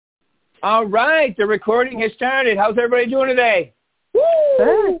All right, the recording has started. How's everybody doing today?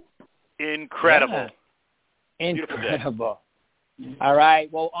 Woo! Incredible. Yeah. Incredible. All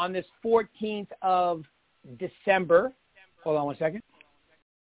right, well, on this 14th of December, hold on one second.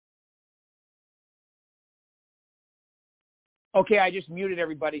 Okay, I just muted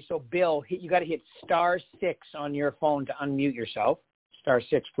everybody. So, Bill, you got to hit *6 on your phone to unmute yourself.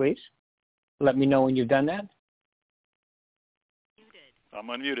 *6, please. Let me know when you've done that. I'm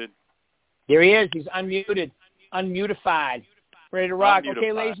unmuted. There he is. He's unmuted, unmutified, ready to rock. Unmutified.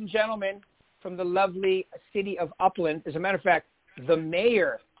 Okay, ladies and gentlemen, from the lovely city of Upland, as a matter of fact, the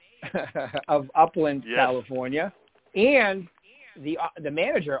mayor of Upland, yes. California, and the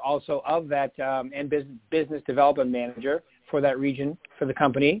manager also of that and business development manager for that region for the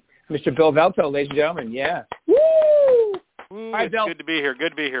company, Mr. Bill Velto, ladies and gentlemen. Yeah. Woo! Ooh, right, it's Bill. good to be here.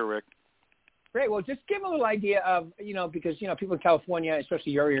 Good to be here, Rick. Great. Well, just give them a little idea of, because, people in California,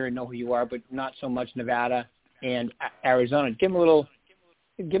 especially your area, know who you are, but not so much Nevada and Arizona. Give them a little,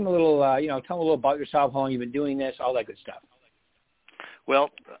 tell them a little about yourself, how long you've been doing this, all that good stuff. Well,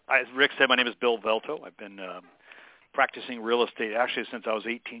 as Rick said, my name is Bill Velto. I've been practicing real estate actually since I was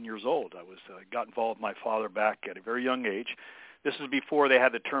 18 years old. I got involved with my father back at a very young age. This was before they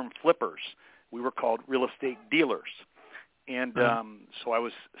had the term flippers. We were called real estate dealers. And so I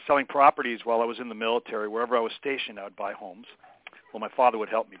was selling properties while I was in the military. Wherever I was stationed, I would buy homes. Well, my father would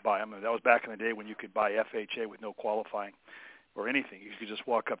help me buy them. And that was back in the day when you could buy FHA with no qualifying or anything. You could just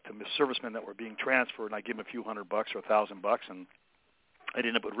walk up to servicemen that were being transferred, and I'd give them a few $100 or $1,000, and I'd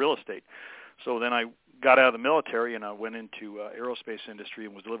end up with real estate. So then I got out of the military, and I went into aerospace industry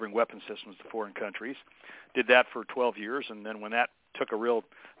and was delivering weapon systems to foreign countries. Did that for 12 years, and then when that took a real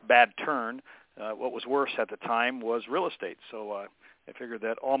bad turn, what was worse at the time was real estate. So I figured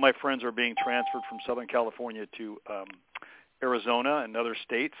that all my friends are being transferred from Southern California to Arizona and other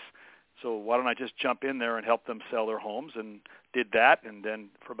states. So why don't I just jump in there and help them sell their homes, and did that. And then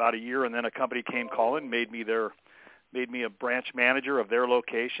for about a year, and then a company came calling, made me a branch manager of their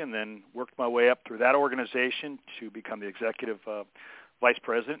location, then worked my way up through that organization to become the executive vice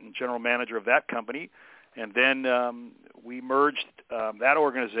president and general manager of that company. And then we merged that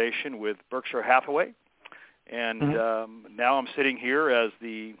organization with Berkshire Hathaway. And now I'm sitting here as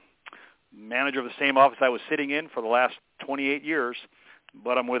the manager of the same office I was sitting in for the last 28 years,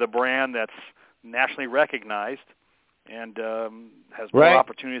 but I'm with a brand that's nationally recognized and has more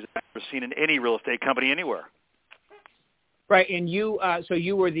opportunities than I've ever seen in any real estate company anywhere. Right, and you, so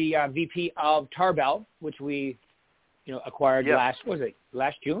you were the VP of Tarbell, which we, acquired last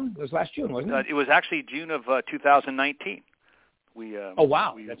June? It was last June, wasn't it? It was actually June of 2019. Oh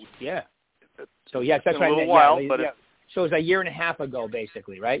wow, so yes, that's right. A little while, but so it was a year and a half ago,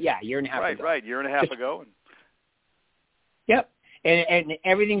 basically, right? Yeah, a year and a half ago. Right, year and a half ago. Yep, and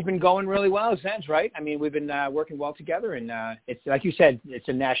everything's been going really well since, right? I mean, we've been working well together, and it's like you said, it's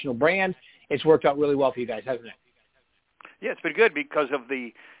a national brand. It's worked out really well for you guys, hasn't it? Yeah, it's been good because of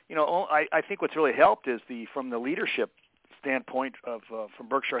the, I think what's really helped is from the leadership standpoint of from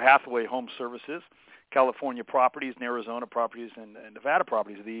Berkshire Hathaway Home Services, California properties, and Arizona properties, and Nevada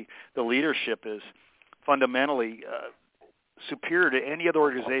properties. The leadership is fundamentally superior to any other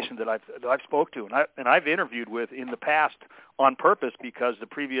organization that I've spoke to, and I've interviewed with in the past on purpose because the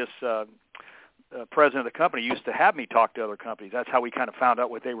previous president of the company used to have me talk to other companies. That's how we kind of found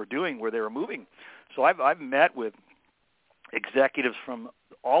out what they were doing, where they were moving. So I've met with executives from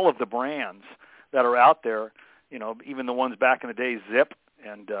all of the brands that are out there, even the ones back in the day, Zip,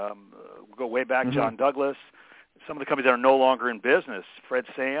 and go way back, John Douglas, some of the companies that are no longer in business, Fred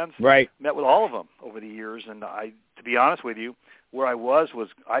Sands, met with all of them over the years. And to be honest with you, where I was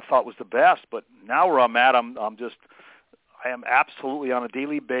I thought was the best, but now where I'm at, I am absolutely on a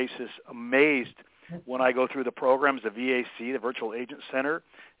daily basis amazed when I go through the programs, the VAC, the Virtual Agent Center,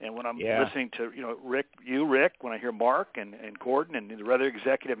 and when I'm listening to, Rick, when I hear Mark and Gordon and the other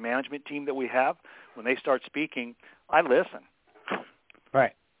executive management team that we have, when they start speaking, I listen.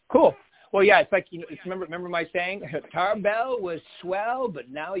 Right. Cool. Well, yeah, it's like, remember my saying, Tarbell was swell, but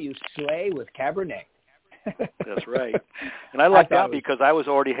now you slay with Cabernet. That's right. And I like that because I was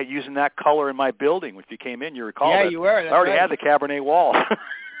already using that color in my building. If you came in, you recall that. Yeah, you were. That's I already had the Cabernet wall.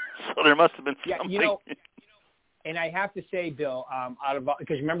 So there must have been something. And I have to say, Bill,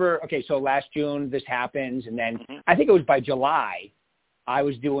 because remember, so last June this happens, and then I think it was by July, I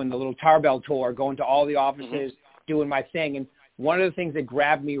was doing the little Tarbell tour, going to all the offices, doing my thing. And one of the things that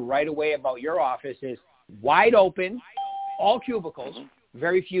grabbed me right away about your office is wide open, all cubicles,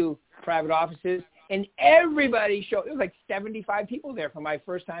 very few private offices, and everybody showed. It was like 75 people there for my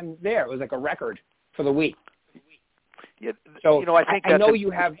first time there. It was like a record for the week. Yeah, so I think I know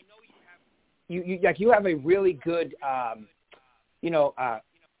you have. you have a really good,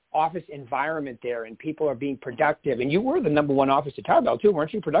 office environment there, and people are being productive. And you were the number one office at Tarbell too,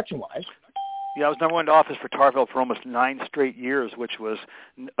 weren't you, production-wise? Yeah, I was number one in office for Tarbell for almost 9 straight years, which was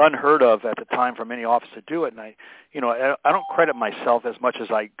unheard of at the time for any office to do it. And I don't credit myself as much as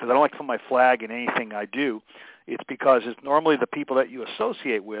because I don't like to put my flag in anything I do. It's because it's normally the people that you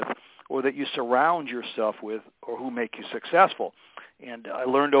associate with or that you surround yourself with or who make you successful. And I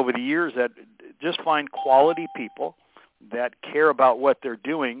learned over the years that just find quality people that care about what they're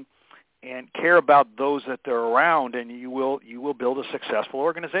doing and care about those that they're around, and you will build a successful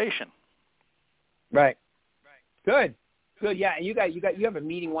organization. Right. Good. Yeah, and you have a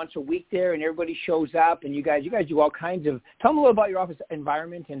meeting once a week there, and everybody shows up, and you guys do all kinds of. Tell them a little about your office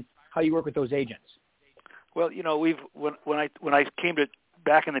environment and how you work with those agents. Well, when I came to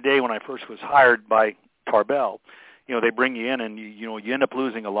back in the day when I first was hired by Tarbell, they bring you in and you end up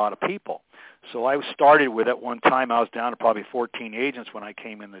losing a lot of people. So I started with at one time I was down to probably 14 agents when I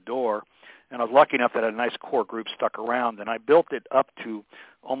came in the door, and I was lucky enough that a nice core group stuck around, and I built it up to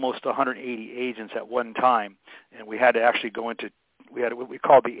almost 180 agents at one time, and we had to actually we had what we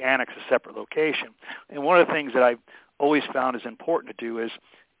called the annex, a separate location. And one of the things that I've always found is important to do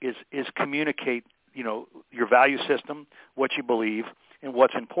is communicate, your value system, what you believe, and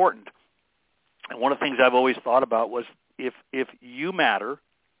what's important. And one of the things I've always thought about was if you matter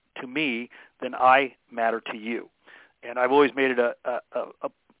to me, then I matter to you. And I've always made it a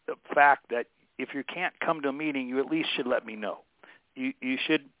fact that if you can't come to a meeting, you at least should let me know. You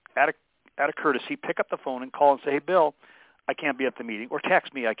should, out of courtesy, pick up the phone and call and say, hey, Bill, I can't be at the meeting, or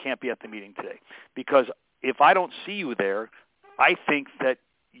text me, I can't be at the meeting today. Because if I don't see you there, I think that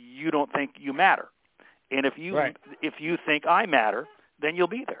you don't think you matter. And if you think I matter, then you'll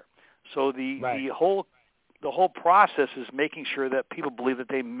be there. So the whole process is making sure that people believe that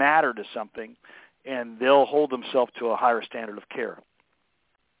they matter to something, and they'll hold themselves to a higher standard of care.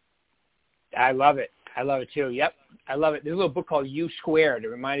 I love it. I love it too. Yep, I love it. There's a little book called U Squared. It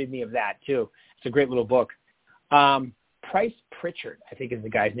reminded me of that too. It's a great little book. Price Pritchard, I think, is the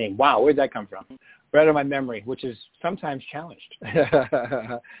guy's name. Wow, where'd that come from? Right out of my memory, which is sometimes challenged. Okay,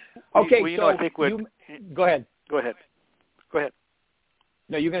 I think go ahead. Go ahead.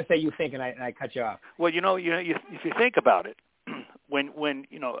 No, you're going to say you think, and I cut you off. Well, if you think about it, when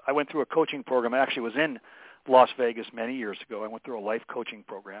I went through a coaching program. I actually was in Las Vegas many years ago. I went through a life coaching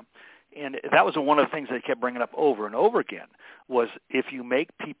program, and that was one of the things they kept bringing up over and over again. Was if you make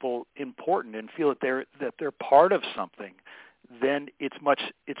people important and feel that they're part of something, then it's much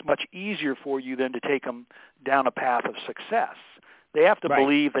easier for you then to take them down a path of success. They have to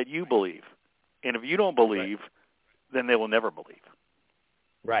believe that you believe, and if you don't believe, then they will never believe.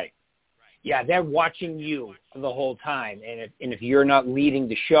 Right. Yeah, they're watching you the whole time, and if you're not leading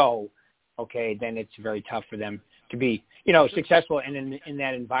the show, okay, then it's very tough for them to be, successful in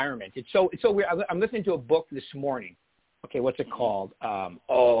that environment. It's so weird. I'm listening to a book this morning. Okay, what's it called? I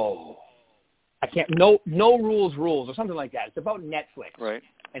can't. No rules or something like that. It's about Netflix, right?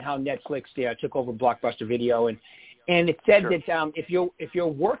 And how Netflix took over Blockbuster Video, and it said that if you're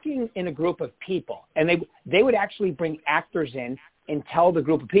working in a group of people, and they would actually bring actors in and tell the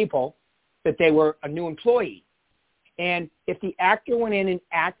group of people that they were a new employee, and if the actor went in and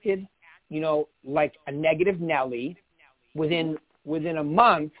acted, like a negative Nelly, within a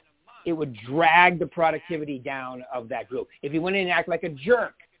month, it would drag the productivity down of that group. If you went in and acted like a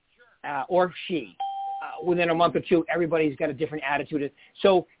jerk, or she, within a month or two, everybody's got a different attitude.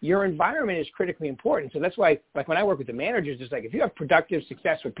 So your environment is critically important. So that's why, like when I work with the managers, it's like if you have productive,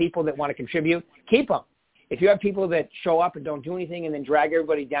 successful people that want to contribute, keep them. If you have people that show up and don't do anything and then drag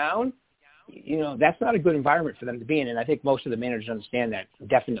everybody down, that's not a good environment for them to be in. And I think most of the managers understand that,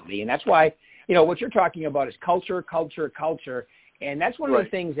 definitely. And that's why, what you're talking about is culture. And that's one of the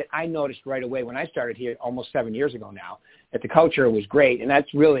things that I noticed right away when I started here almost 7 years ago now, that the culture was great. And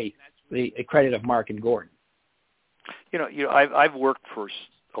that's really the credit of Mark and Gordon. I've worked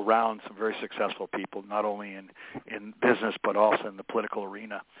around some very successful people, not only in business but also in the political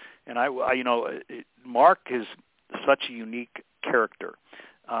arena. And Mark is such a unique character.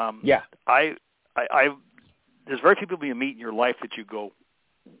 There's very few people you meet in your life that you go,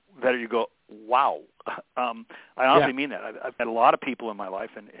 wow. I honestly mean that. I've met a lot of people in my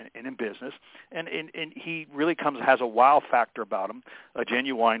life and in business, and he really has a wow factor about him, a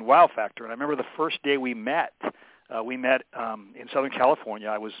genuine wow factor. And I remember the first day we met in Southern California.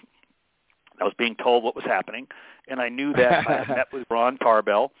 I was being told what was happening, and I knew that I had met with Ron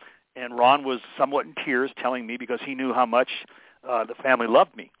Tarbell, and Ron was somewhat in tears telling me because he knew how much the family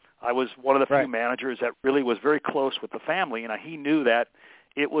loved me. I was one of the few managers that really was very close with the family, and he knew that.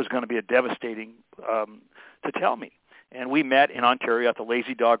 it was going to be a devastating to tell me. And we met in Ontario at the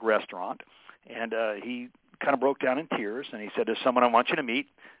Lazy Dog restaurant, and he kind of broke down in tears, and he said, "There's someone I want you to meet,"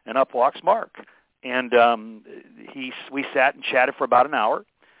 and up walks Mark. And we sat and chatted for about an hour,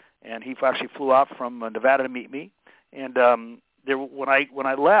 and he actually flew out from Nevada to meet me. And when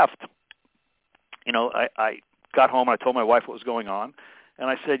I left, I got home and I told my wife what was going on, and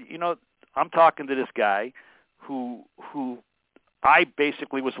I said, I'm talking to this guy who I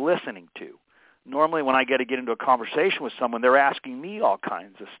basically was listening to. Normally when I get into a conversation with someone, they're asking me all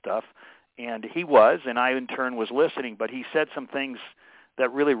kinds of stuff, and he was, and I in turn was listening, but he said some things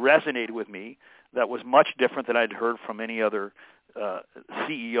that really resonated with me that was much different than I'd heard from any other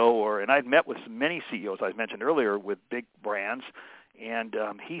CEO, and I'd met with many CEOs, I mentioned earlier, with big brands, and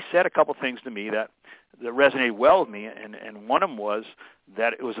he said a couple things to me that resonated well with me, and one of them was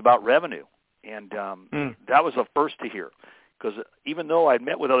that it was about revenue, and that was the first to hear, because even though I'd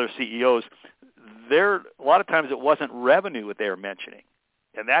met with other CEOs, a lot of times it wasn't revenue that they were mentioning,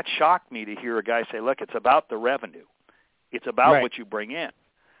 and that shocked me to hear a guy say, look, it's about the revenue. It's about what you bring in,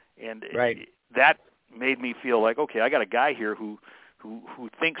 and that made me feel like, okay, I got a guy here who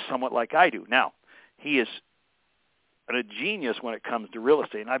thinks somewhat like I do. Now, he is a genius when it comes to real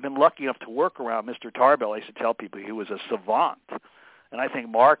estate, and I've been lucky enough to work around Mr. Tarbell. I used to tell people he was a savant, and I think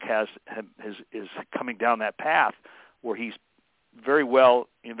Mark is coming down that path where he's very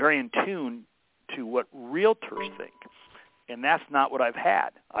in tune to what realtors think, and that's not what I've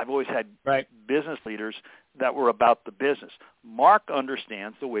had. I've always had business leaders that were about the business. Mark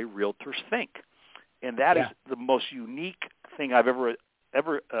understands the way realtors think, and that is the most unique thing I've ever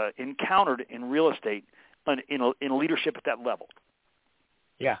encountered in real estate in leadership at that level.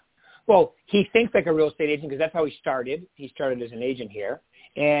 Yeah. Well, he thinks like a real estate agent because that's how he started. He started as an agent here.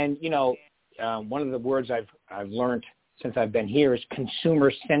 And, one of the words I've learned since I've been here is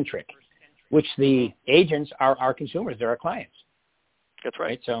consumer-centric, which the agents are our consumers. They're our clients. That's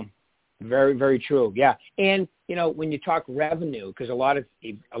right. So very, very true. Yeah. And, when you talk revenue, because a lot of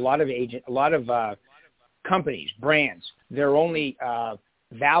companies, brands, their only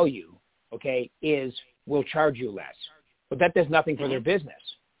value, is we'll charge you less. But that does nothing for their business,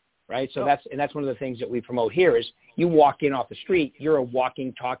 right? So that's one of the things that we promote here is you walk in off the street, you're a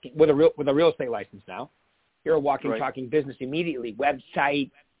walking, talking, with a real estate license now, you're a walking, talking business immediately, website,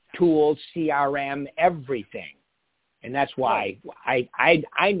 tools, CRM, everything. And that's why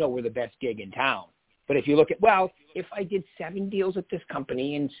I know we're the best gig in town. But if you look at, if I did 7 deals at this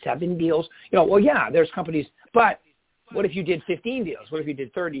company and 7 deals, there's companies, but what if you did 15 deals? What if you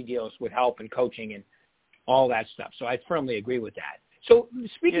did 30 deals with help and coaching and all that stuff? So I firmly agree with that. So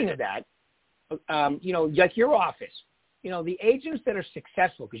speaking of that, like your office, the agents that are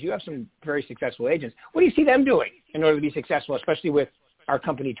successful, because you have some very successful agents, what do you see them doing in order to be successful, especially with our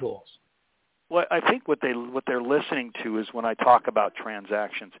company tools? Well, I think what they're listening to is when I talk about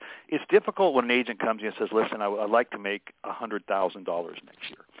transactions. It's difficult when an agent comes in and says, listen, I'd like to make $100,000 next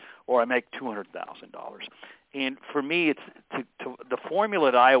year, or I make $200,000. And for me, it's to the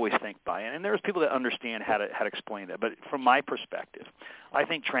formula that I always think by, and there's people that understand how to explain that. But from my perspective, I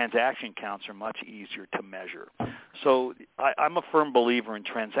think transaction counts are much easier to measure. So I'm a firm believer in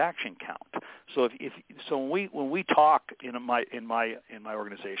transaction count. So when we talk in my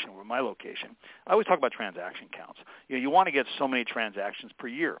organization or my location, I always talk about transaction counts. You want to get so many transactions per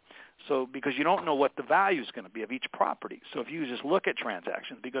year. So because you don't know what the value is going to be of each property. So if you just look at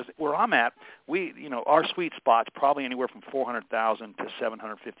transactions, because where I'm at, our sweet spot's probably anywhere from 400,000 to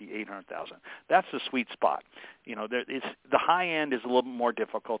 750, 800,000. That's the sweet spot. The high end is a little bit more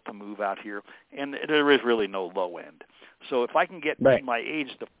difficult to move out here, and there is really no low end. So if I can get my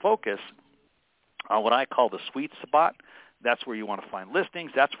agents to focus on what I call the sweet spot, that's where you want to find listings.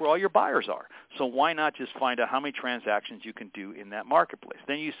 That's where all your buyers are. So why not just find out how many transactions you can do in that marketplace?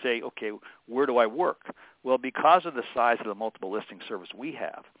 Then you say, okay, where do I work? Well, because of the size of the multiple listing service we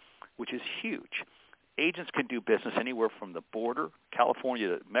have, which is huge, agents can do business anywhere from the border, California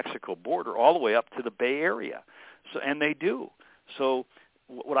to Mexico border, all the way up to the Bay Area. So, and they do. So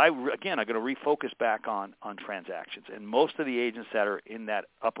I'm going to refocus back on transactions. And most of the agents that are in that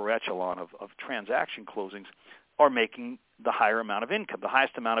upper echelon of transaction closings are making the higher amount of income, the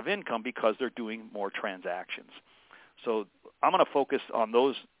highest amount of income, because they're doing more transactions. So I'm going to focus on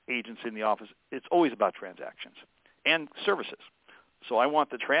those agents in the office. It's always about transactions and services. So I want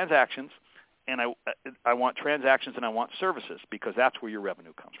the transactions, and I want transactions, and I want services, because that's where your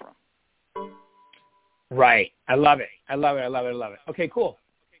revenue comes from. Right. I love it. Okay, cool.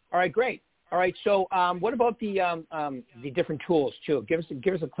 All right, great. All right, so what about the different tools too? Give us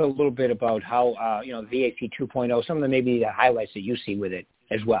a little bit about how VAC 2.0, some of the maybe the highlights that you see with it,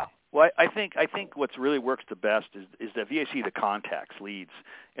 as well. Well, I think what's really works the best is the VAC, the contacts, leads,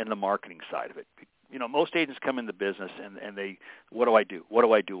 and the marketing side of it. You know, most agents come in the business and they, what do I do? What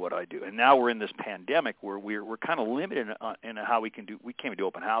do I do? What do I do? And now we're in this pandemic where we're kind of limited in how we can do. We can't even do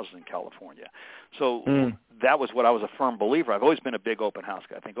open houses in California. So that was what I was a firm believer. I've always been a big open house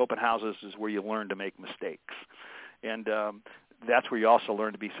guy. I think open houses is where you learn to make mistakes, and that's where you also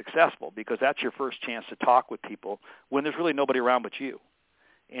learn to be successful, because that's your first chance to talk with people when there's really nobody around but you.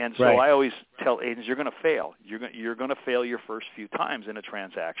 And so I always tell agents, you're going to fail. You're going to fail your first few times in a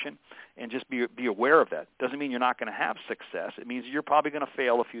transaction, and just be aware of that. Doesn't mean you're not going to have success. It means you're probably going to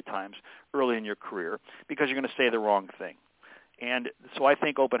fail a few times early in your career because you're going to say the wrong thing. And so I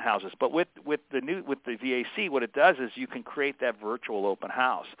think open houses. But with the VAC, what it does is you can create that virtual open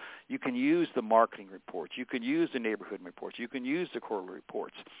house. You can use the marketing reports. You can use the neighborhood reports. You can use the quarterly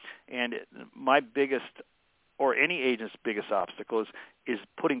reports. And my biggest, or any agent's biggest obstacle is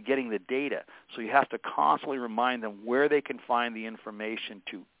getting the data. So you have to constantly remind them where they can find the information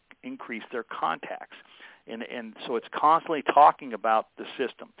to increase their contacts. And so it's constantly talking about the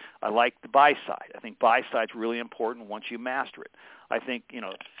system. I like the buy side. I think buy side's really important once you master it. I think, you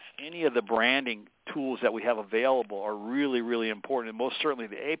know, any of the branding tools that we have available are really, really important, and most certainly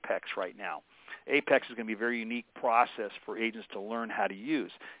the Apex right now. Apex is going to be a very unique process for agents to learn how to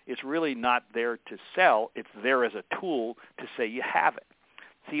use. It's really not there to sell. It's there as a tool to say you have it.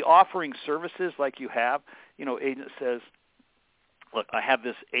 See, offering services like you have, you know, agent says, look, I have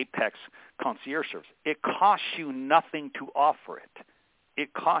this Apex concierge service. It costs you nothing to offer it.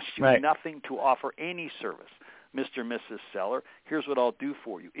 It costs you nothing to offer any service. Mr. and Mrs. Seller, here's what I'll do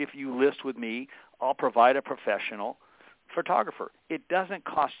for you. If you list with me, I'll provide a professional photographer. It doesn't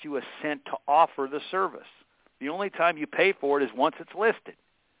cost you a cent to offer the service. The only time you pay for it is once it's listed.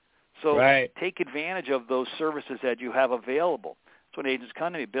 So take advantage of those services that you have available. That's when agents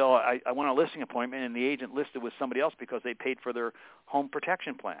come to me, Bill, I want a listing appointment, and the agent listed with somebody else because they paid for their home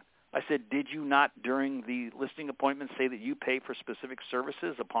protection plan. I said, did you not during the listing appointment say that you pay for specific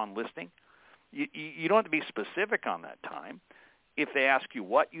services upon listing? You don't have to be specific on that time. If they ask you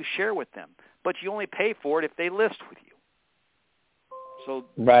what, you share with them. But you only pay for it if they list with you. So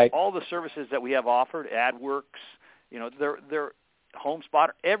all the services that we have offered, AdWorks, you know, they're HomeSpotter,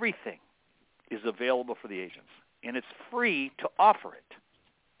 everything is available for the agents. And it's free to offer it.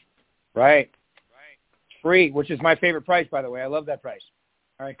 Right. Free, which is my favorite price, by the way. I love that price.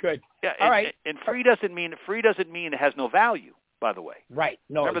 All right, good. Yeah, and free doesn't mean it has no value, by the way. Right.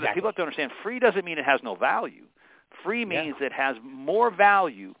 No, remember that people have to understand, free doesn't mean it has no value. Free means it has more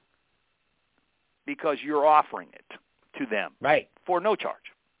value because you're offering it to them for no charge.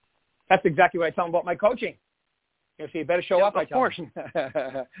 That's exactly what I tell them about my coaching. You know, so you better show up, I tell them.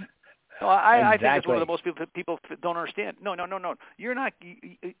 No, I think it's one of the most people don't understand. No. You're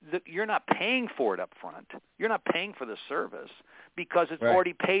not paying for it up front. You're not paying for the service because it's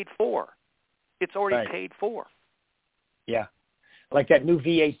already paid for. It's already paid for. Yeah. Like that new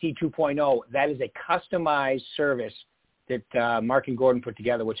VAC 2.0, that is a customized service that Mark and Gordon put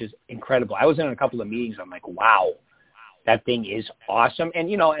together, which is incredible. I was in a couple of meetings. I'm like, wow, that thing is awesome. And,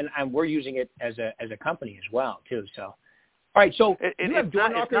 you know, and we're using it as a company as well, too. So, all right. So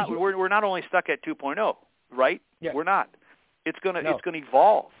we're not only stuck at 2.0, right? Yeah. We're not. It's going to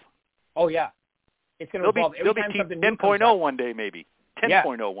evolve. Oh, yeah. It's going to evolve. There'll be 10.0 one day, maybe.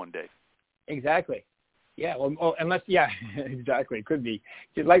 10.0 one day. Exactly. Yeah. Well, unless, exactly. It could be.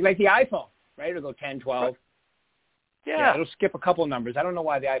 Like the iPhone, right? It'll go 10, 12. Right. Yeah, it'll skip a couple numbers. I don't know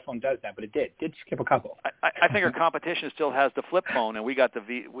why the iPhone does that, but it did skip a couple. I think our competition still has the flip phone, and we got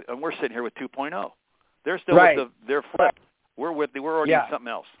and we're sitting here with 2.0. They're still with their flip. We're already in something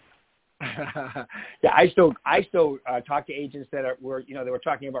else. Yeah, I still talk to agents that they were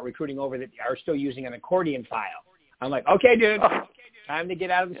talking about recruiting over that are still using an accordion file. I'm like, okay, dude, time to get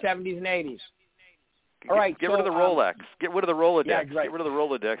out of the 70s and 80s. All right, get rid of the Rolex. Get rid of the Rolodex. Yeah, get rid of the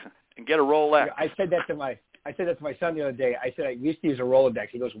Rolodex and get a Rolex. I said that to my son the other day. I said, I used to use a Rolodex.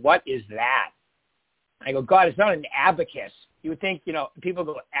 He goes, what is that? I go, God, it's not an abacus. You would think, people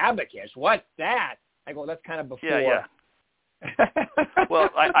go, abacus? What's that? I go, that's kind of before. Yeah. Well,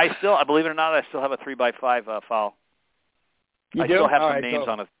 I believe it or not, I still have a 3x5 file. You I do? still have some names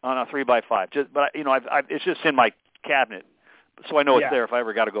on a 3x5. It's just in my cabinet, so I know it's there if I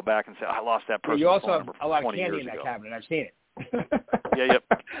ever got to go back and say, I lost that person's you also phone have number a lot of candy in that cabinet. I've seen it. Yep.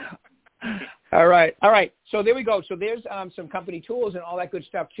 All right. So there we go. So there's some company tools and all that good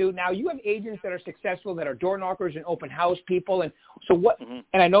stuff too. Now you have agents that are successful, that are door knockers and open house people. And so what? Mm-hmm.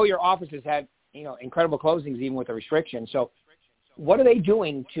 And I know your offices had incredible closings even with the restrictions. So what are they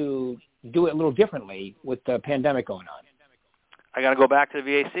doing to do it a little differently with the pandemic going on? I got to go back to the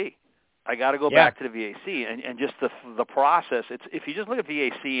VAC. I got to go back to the VAC, and just the process. It's if you just look at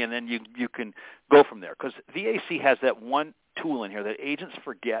VAC and then you can go from there, because VAC has that one tool in here that agents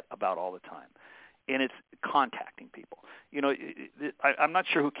forget about all the time, and it's contacting people. You know, I'm not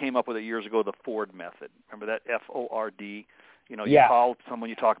sure who came up with it years ago, the Ford method. Remember that, FORD? You know, you call someone,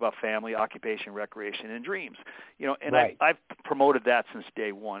 you talk about family, occupation, recreation, and dreams. You know, and I've promoted that since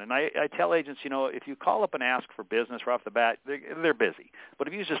day one. And I tell agents, you know, if you call up and ask for business right off the bat, they're busy. But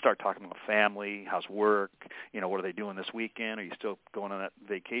if you just start talking about family, how's work, you know, what are they doing this weekend? Are you still going on that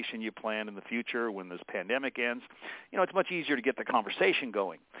vacation you planned in the future when this pandemic ends? You know, it's much easier to get the conversation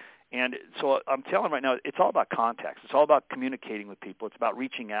going. And so I'm telling right now, it's all about contacts. It's all about communicating with people. It's about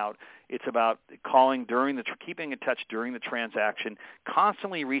reaching out. It's about calling keeping in touch during the transaction,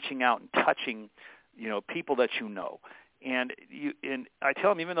 constantly reaching out and touching, you know, people that you know. And I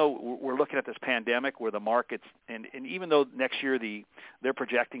tell them, even though we're looking at this pandemic where the markets, and even though next year they're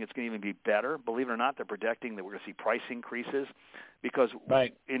projecting it's going to even be better, believe it or not, they're projecting that we're going to see price increases, because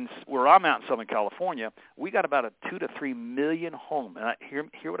where I'm out in Southern California, we got about a 2 to 3 million homes. And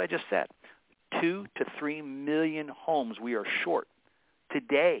hear what I just said. 2 to 3 million homes we are short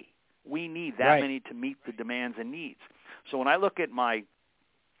today. We need that many to meet the demands and needs. So when I look at my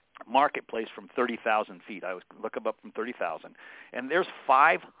marketplace from 30,000 feet, I was look up from 30,000, and there's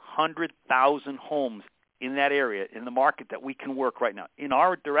 500,000 homes in that area in the market that we can work right now in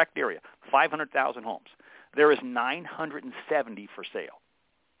our direct area. 500,000 homes. There is 970 for sale.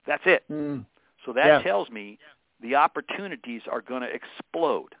 That's it. So that tells me the opportunities are going to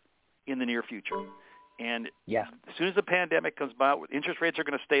explode in the near future. And as soon as the pandemic comes by, interest rates are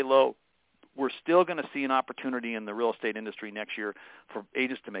going to stay low. We're still going to see an opportunity in the real estate industry next year for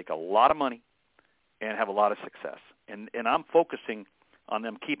agents to make a lot of money and have a lot of success. And I'm focusing on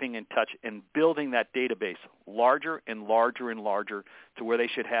them keeping in touch and building that database larger and larger and larger to where they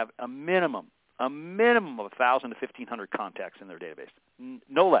should have a minimum of 1,000 to 1,500 contacts in their database.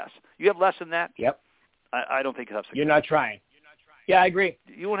 No less. You have less than that? I don't think you have success. You're not trying. Yeah, I agree.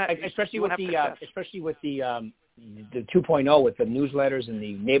 You won't have, especially with the 2.0 with the newsletters and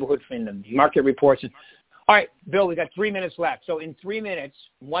the neighborhood and the market reports. All right, Bill, we got 3 minutes left. So in 3 minutes,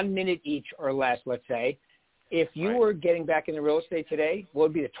 1 minute each or less, let's say, if you were getting back into real estate today, what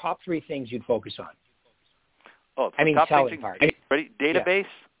would be the top 3 things you'd focus on? Oh, I mean, selling part. Ready? Database.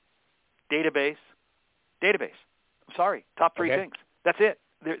 I'm sorry, top 3 things. That's it.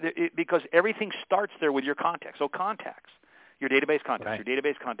 Because everything starts there with your contacts. So contacts, your database contacts, your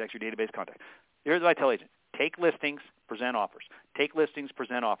database contacts, your database contacts. Here's what I tell agents. Take listings, present offers. Take listings,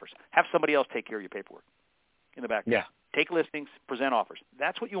 present offers. Have somebody else take care of your paperwork in the back. Take listings, present offers.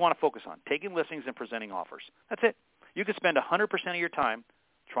 That's what you want to focus on, taking listings and presenting offers. That's it. You can spend 100% of your time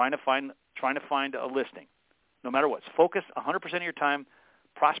trying to find a listing, no matter what. Focus 100% of your time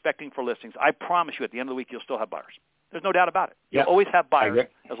prospecting for listings. I promise you at the end of the week you'll still have buyers. There's no doubt about it. You'll always have buyers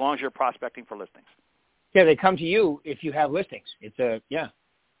as long as you're prospecting for listings. Yeah, they come to you if you have listings. To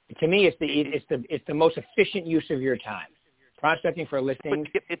me, it's the most efficient use of your time. Prospecting for a listing.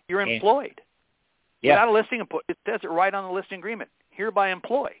 But you're employed. Without a listing, it says it right on the listing agreement. Hereby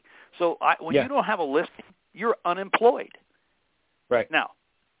employ. So when you don't have a listing, you're unemployed. Right. Now,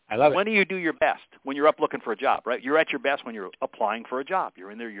 I love it. When do you do your best? When you're up looking for a job, right? You're at your best when you're applying for a job.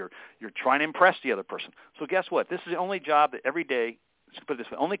 You're in there. You're trying to impress the other person. So guess what? This is the only job that every day. Let's put it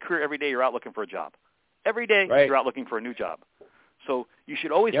this way: only career every day you're out looking for a job. Every day you're out looking for a new job. So you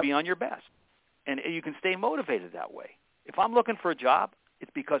should always be on your best, and you can stay motivated that way. If I'm looking for a job,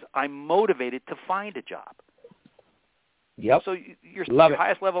 it's because I'm motivated to find a job. So your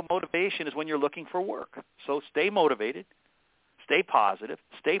highest level of motivation is when you're looking for work. So stay motivated. Stay positive,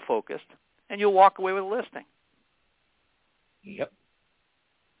 stay focused, and you'll walk away with a listing. Yeah,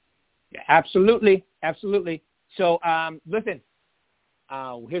 absolutely. So, listen,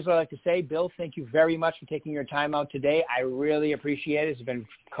 here's what I'd like to say. Bill, thank you very much for taking your time out today. I really appreciate it. It's been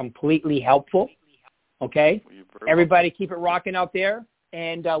completely helpful. Okay? Everybody keep it rocking out there,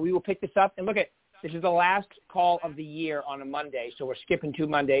 and we will pick this up. And this is the last call of the year on a Monday, so we're skipping 2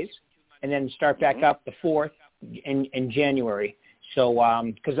 Mondays and then start back up the 4th in January. So,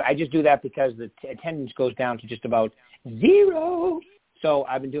 because I just do that because the attendance goes down to just about 0. So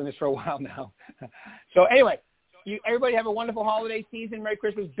I've been doing this for a while now. So anyway, everybody have a wonderful holiday season. Merry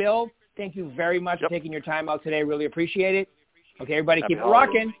Christmas. Bill, thank you very much for taking your time out today. Really appreciate it. Okay, everybody keep it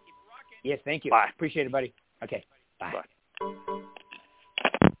rocking. Yes, thank you. Bye. Appreciate it, buddy. Okay, bye. Bye.